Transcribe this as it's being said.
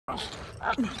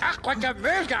Would you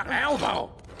move your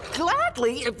elbow?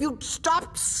 Gladly, if you'd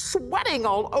stop sweating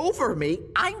all over me.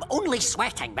 I'm only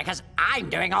sweating because I'm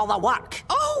doing all the work.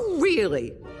 Oh,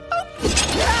 really?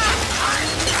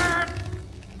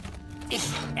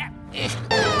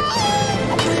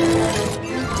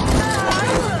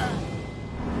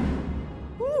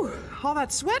 Ooh, all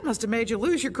that sweat must have made you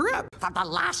lose your grip. For the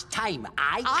last time,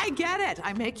 I get it.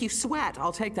 I make you sweat.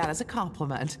 I'll take that as a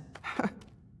compliment.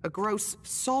 A gross,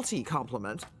 salty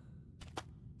compliment.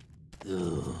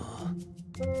 The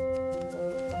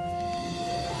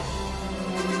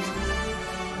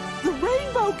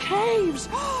Rainbow Caves!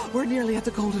 We're nearly at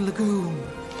the Golden Lagoon.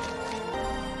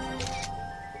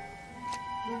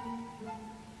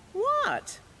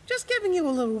 What? Just giving you a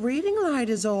little reading light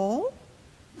is all.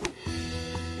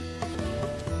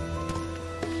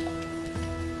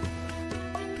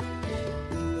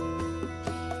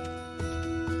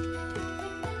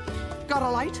 Got a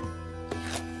light?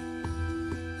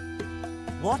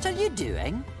 What are you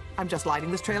doing? I'm just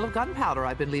lighting this trail of gunpowder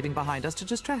I've been leaving behind us to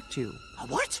distract you.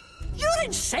 What? You're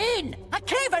insane! A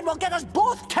cave-in will get us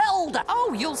both killed!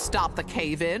 Oh, you'll stop the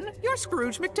cave-in. You're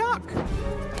Scrooge McDuck.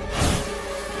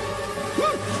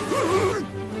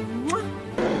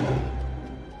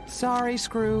 Sorry,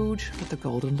 Scrooge, but the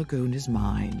Golden Lagoon is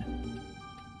mine.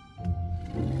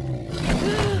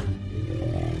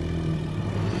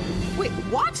 Wait,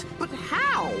 what? But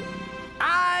how?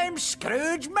 I'm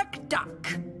Scrooge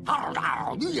McDuck. I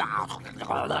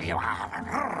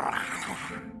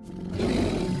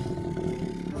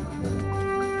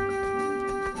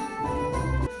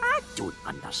don't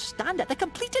understand it. The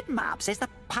completed map says the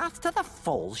path to the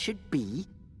falls should be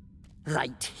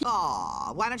right here.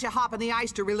 Aw, why don't you hop in the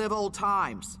ice to relive old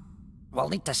times? We'll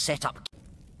need to set up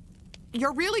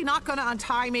You're really not gonna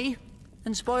untie me?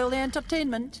 and spoil the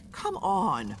entertainment. Come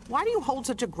on. Why do you hold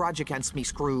such a grudge against me,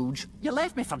 Scrooge? You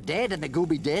left me for dead in the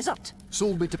Gobi Desert,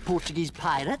 sold me to Portuguese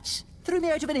pirates, threw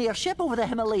me out of an airship over the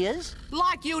Himalayas.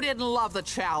 Like you didn't love the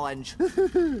challenge.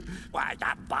 Why,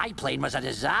 that biplane was a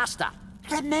disaster.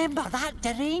 Remember that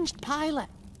deranged pilot?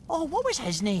 Oh, what was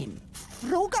his name?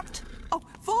 Frogurt? Oh,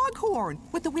 Foghorn,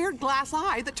 with the weird glass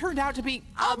eye that turned out to be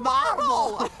a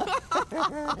marble.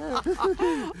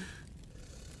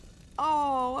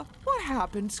 Oh, what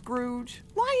happened, Scrooge?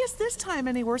 Why is this time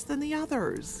any worse than the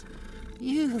others?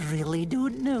 You really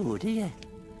don't know, do you?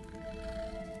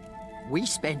 We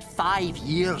spent 5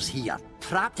 years here,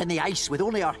 trapped in the ice with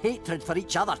only our hatred for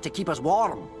each other to keep us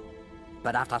warm.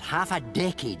 But after half a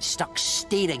decade stuck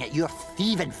staring at your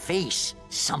thieving face,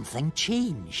 something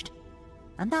changed.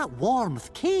 And that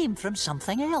warmth came from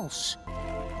something else.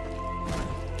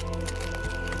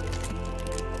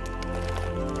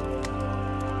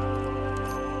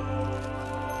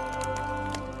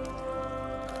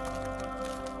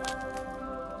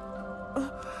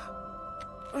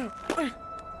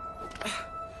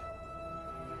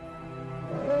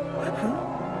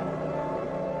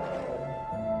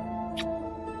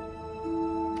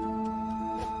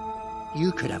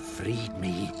 You could have freed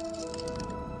me.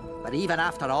 But even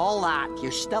after all that, you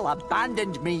still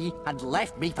abandoned me and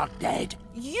left me for dead.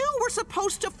 You were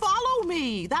supposed to follow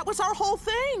me. That was our whole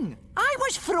thing. I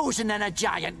was frozen in a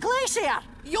giant glacier.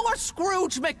 You're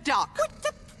Scrooge McDuck.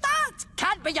 That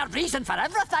can't be your reason for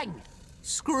everything.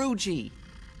 Scroogey.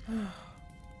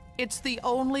 It's the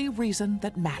only reason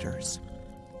that matters.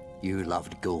 You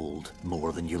loved gold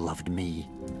more than you loved me.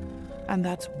 And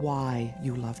that's why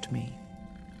you loved me.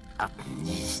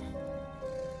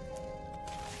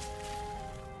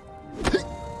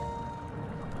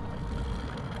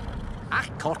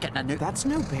 Cork it in a new... That's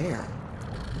no bear.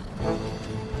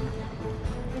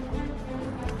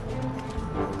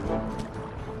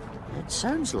 It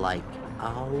sounds like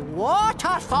a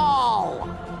waterfall.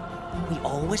 We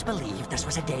always believed this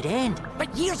was a dead end,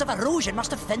 but years of erosion must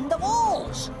have thinned the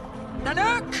walls.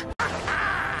 Nanook!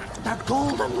 The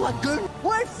Golden Lagoon!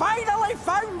 We finally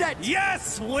found it!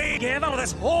 Yes, we gave her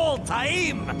this whole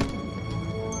time!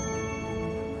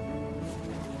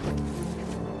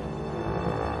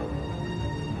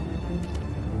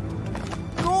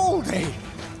 Goldie!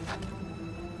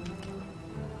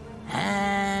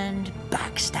 And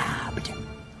backstabbed.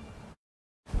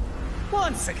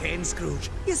 Once again, Scrooge,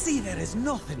 you see there is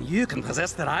nothing you can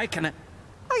possess that I can...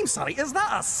 I'm sorry, is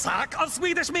that a sack of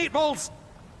Swedish meatballs?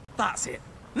 That's it.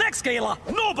 Next gala,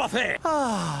 no buffet!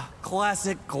 Ah,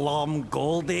 classic glum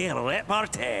Goldie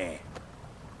repartee.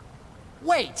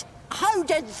 Wait, how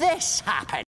did this happen?